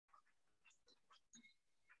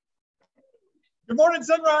Good morning,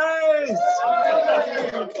 Sunrise.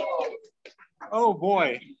 Oh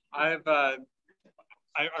boy, I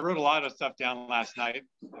wrote a lot of stuff down last night.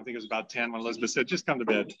 I think it was about 10 when Elizabeth said, just come to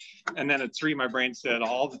bed. And then at 3, my brain said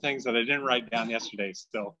all the things that I didn't write down yesterday.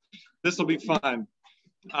 So this will be fun.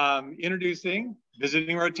 Introducing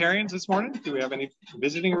visiting Rotarians this morning. Do we have any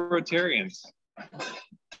visiting Rotarians?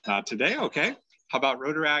 Not today, okay. How about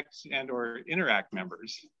Rotaract and or Interact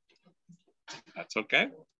members? That's okay.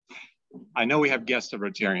 I know we have guests of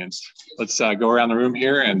Rotarians. Let's go around the room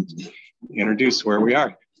here and introduce where we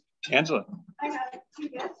are. Angela. I have 2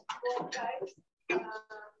 guests, both guys, and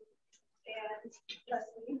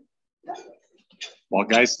Leslie Douglas. Well,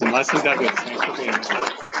 guys, and Leslie Douglas, thanks for being here.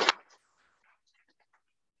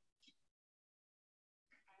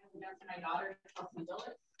 My daughter, Kelsey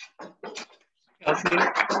Billis. Kelsey.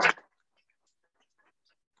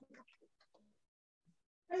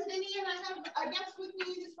 President Ian, I have a guest with me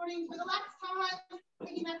this morning for the last time.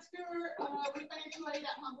 Peggy Metzger with financial aid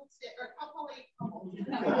at Humboldt State, or Cal Poly Humboldt.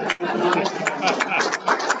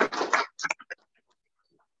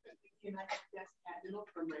 And I have guest at Middle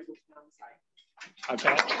from Redwood Curtain Theatre.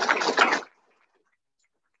 Okay.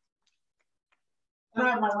 I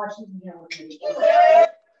have my Washington here with me.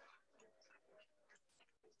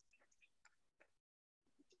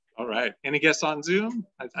 All right. Any guests on Zoom?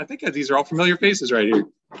 I think these are all familiar faces right here.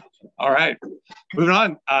 All right. Moving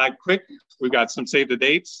on. Quick, we've got some save the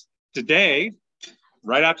dates. Today,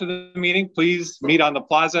 right after the meeting, please meet on the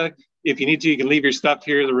plaza. If you need to, you can leave your stuff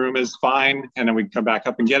here. The room is fine, and then we can come back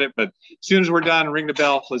up and get it. But as soon as we're done, ring the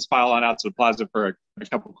bell. Let's file on out to the plaza for a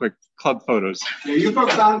couple quick club photos. Yeah, you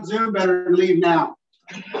folks on Zoom better leave now.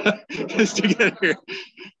 Just to get here.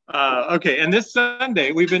 Okay, and this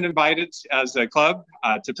Sunday, we've been invited as a club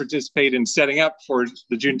to participate in setting up for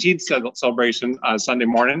the Juneteenth celebration Sunday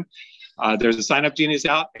morning. There's a sign-up genius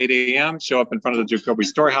out, 8 a.m. Show up in front of the Jacoby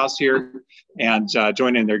Storehouse here and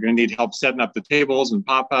join in. They're going to need help setting up the tables and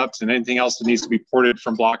pop-ups and anything else that needs to be ported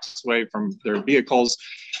from blocks away from their vehicles.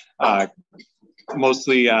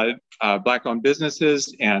 Mostly Black-owned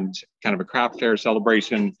businesses and kind of a craft fair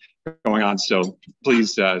celebration going on. So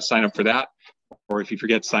please sign up for that. Or if you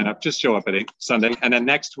forget to sign up, just show up at 8 Sunday. And then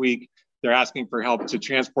next week, they're asking for help to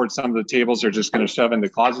transport some of the tables. They're just going to shove in the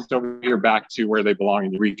closets over here back to where they belong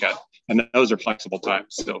in Eureka. And those are flexible times.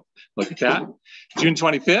 So look at that. June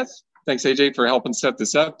 25th. Thanks, AJ, for helping set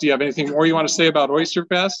this up. Do you have anything more you want to say about Oyster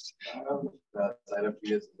Fest? Sign up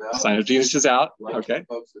genius is out. Sign up genius is out. Like okay.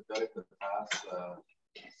 Folks have done it in the past.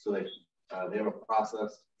 So they have a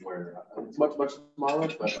process where it's much smaller,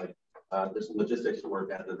 but like there's some logistics to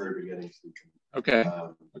work at the very beginning. So okay.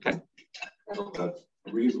 Okay.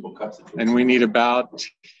 A reasonable cut situation. And we need about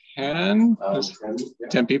 10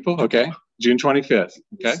 people. Okay. June 25th.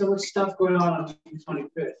 Okay. So much stuff going on June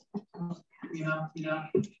 25th. You know.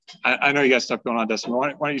 I know you got stuff going on, Dustin.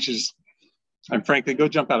 Why don't you just, and frankly, go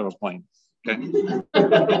jump out of a plane. Okay.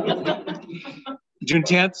 June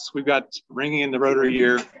 10th, we've got ringing in the Rotary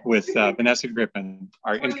year with Vanessa Griffin,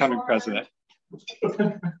 our incoming president.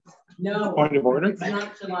 No. Point of order? It's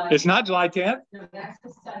not July. It's not July 10th? No, that's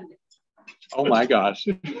the Sunday. Oh my gosh.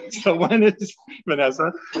 So when is,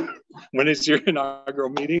 Vanessa, when is your inaugural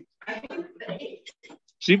meeting? I think it's the 8th.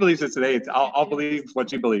 She believes it's the 8th. I'll believe what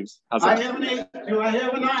she believes. How's that? I have an 8th. Do I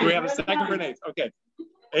have an 9th? Do we have a second for an 8th? Okay.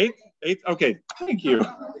 8th? Okay. Thank you.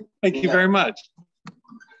 Thank you very much.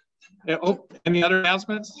 Oh, any other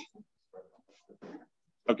announcements?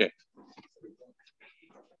 Okay.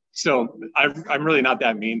 So I'm really not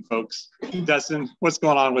that mean, folks. Dustin, what's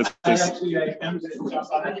going on with this? I am just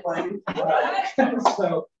jump on that plane.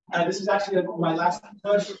 So this is actually my last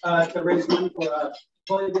push to raise money for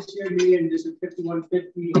Poly this year. Me and District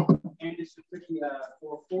 5150 and District 50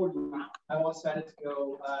 for 40. I also decided to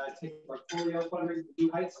go take our portfolio fundraising to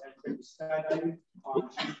New Heights and bring skydiving on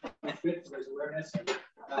June 25th to raise awareness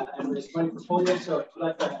and raise money for polio. So if you'd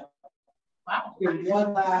like to give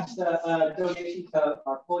one last donation to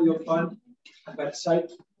our polio fund, I've got a site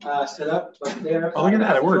set up right there. Oh, look at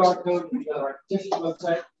that, it works. QR code to our district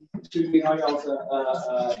website. It should be on y'all's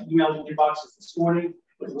email inboxes this morning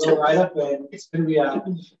with a little write up, and it's going to be I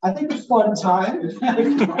think a fun time. So,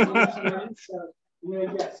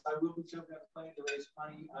 yeah, yes, I will be jumping on a plane to raise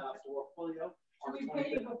money for polio. Are we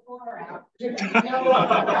paying before or after?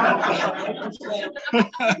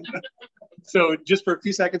 So just for a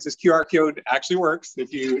few seconds, this QR code actually works.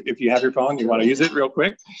 If you have your phone, you want to use it real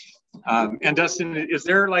quick. And Dustin, is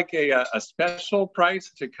there like a special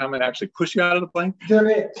price to come and actually push you out of the plane? There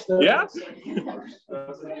is. Yeah.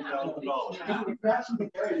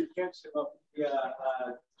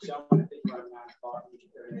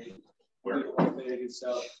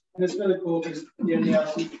 So, and it's really cool because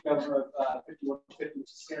she's the governor of 5150, which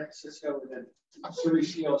is San Francisco, and then Suri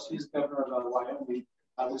Shields, she's the governor of Wyoming,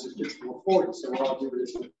 which is 5140. So we're all doing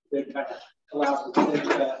this. They kind of allow us to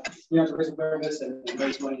raise awareness and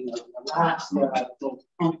raise money in a relaxed,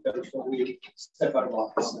 before we step out of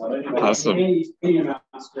office. So anyway, awesome. Any amount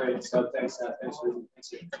is great. So thanks, thanks for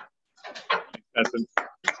that's a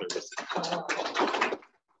service.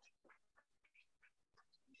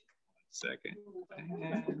 Second.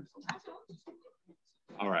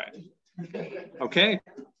 All right. Okay.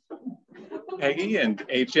 Peggy and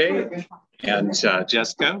AJ and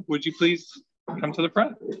Jessica, would you please come to the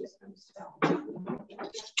front?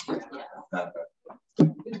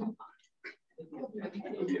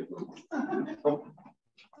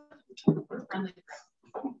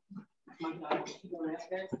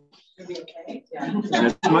 And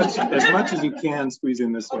as much as you can, squeeze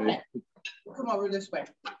in this way. Come over this way.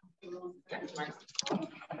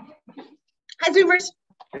 Hi, Zoomers.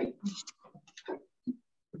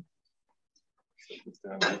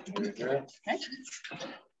 Okay.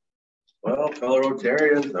 Well, fellow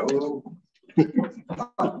Rotarians,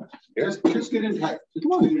 just get in tight.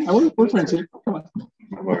 Come on, we're friends here. Come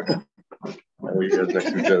on. We guys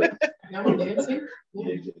next to each other.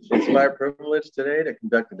 It's my privilege today to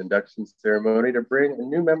conduct an induction ceremony to bring a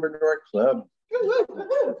new member to our club.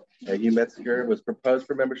 Peggy Metzger was proposed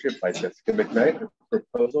for membership by Jessica McKnight. Her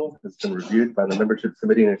proposal has been reviewed by the membership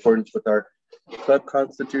committee in accordance with our club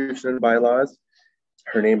constitution and bylaws.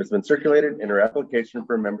 Her name has been circulated and her application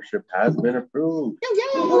for membership has been approved.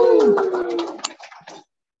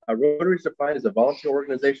 Rotary Supply is a volunteer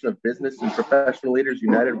organization of business and professional leaders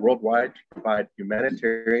united worldwide to provide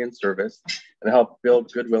humanitarian service and help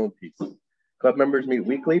build goodwill and peace. Club members meet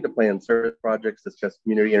weekly to plan service projects, discuss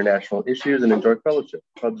community international issues, and enjoy fellowship.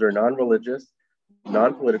 Clubs are non-religious,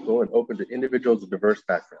 non-political, and open to individuals of diverse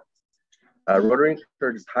backgrounds. Rotary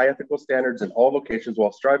encourages high ethical standards in all vocations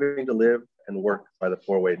while striving to live and work by the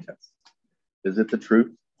four-way test. Is it the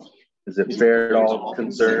truth? Is it fair to all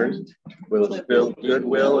concerned? Will it build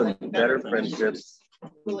goodwill and better friendships?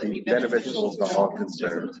 Will it be beneficial to all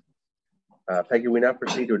concerned? Peggy, we now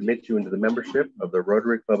proceed to admit you into the membership of the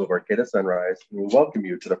Rotary Club of Arcata Sunrise, and we welcome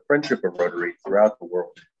you to the friendship of Rotary throughout the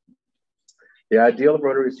world. The ideal of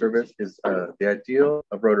Rotary service is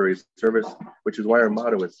service, which is why our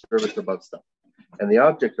motto is service above self. And the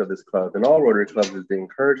object of this club and all Rotary clubs is to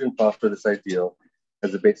encourage and foster this ideal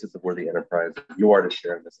as the basis of worthy enterprise you are to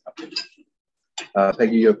share in this effort.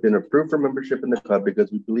 Peggy, you have been approved for membership in the club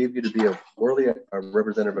because we believe you to be a worthy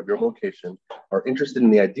representative of your vocation, are interested in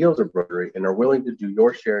the ideals of Rotary, and are willing to do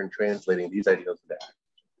your share in translating these ideals into action.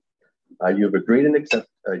 You've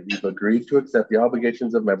agreed to accept the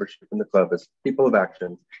obligations of membership in the club as people of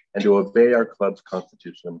action and to obey our club's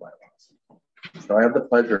constitution and bylaws. So I have the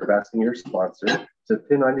pleasure of asking your sponsor to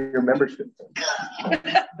pin on your membership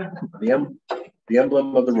the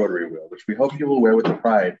emblem of the Rotary wheel, which we hope you will wear with the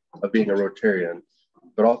pride of being a Rotarian,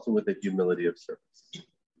 but also with the humility of service.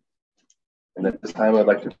 And at this time, I'd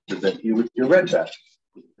like to present you with your red badge,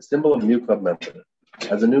 a symbol of a new club member.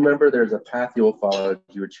 As a new member, there's a path you will follow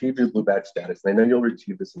to achieve your blue badge status, and I know you'll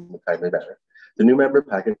achieve this in a timely manner. The new member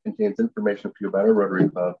packet contains information for you about our Rotary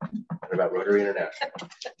Club and about Rotary International.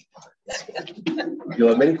 You'll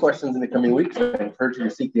have many questions in the coming weeks, and I encourage you to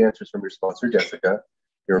seek the answers from your sponsor, Jessica,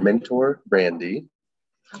 your mentor, Brandy,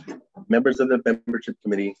 members of the membership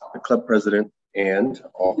committee, the club president, and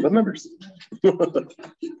all club members. It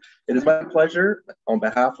is my pleasure, on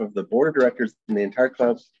behalf of the board of directors and the entire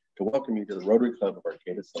club, to welcome you to the Rotary Club of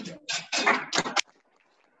Arcata Sunrise.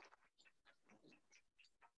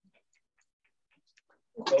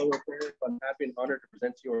 Fellow Rotarians, I'm happy and honored to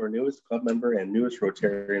present to you our newest club member and newest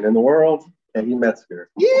Rotarian in the world, Peggy Metzger.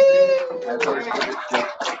 Yay!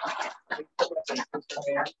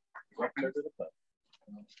 Welcome to the club.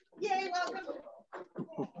 Yay, welcome.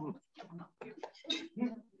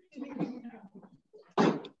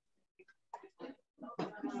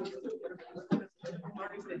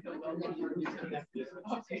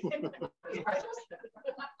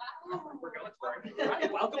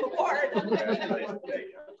 Welcome aboard.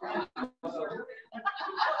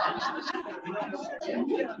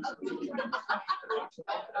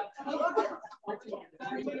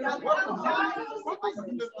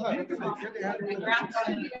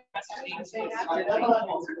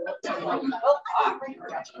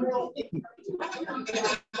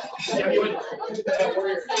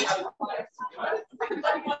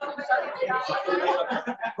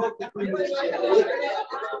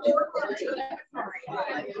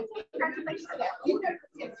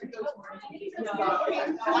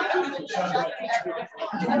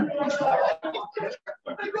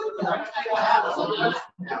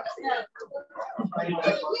 Thank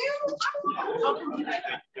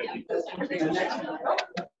you.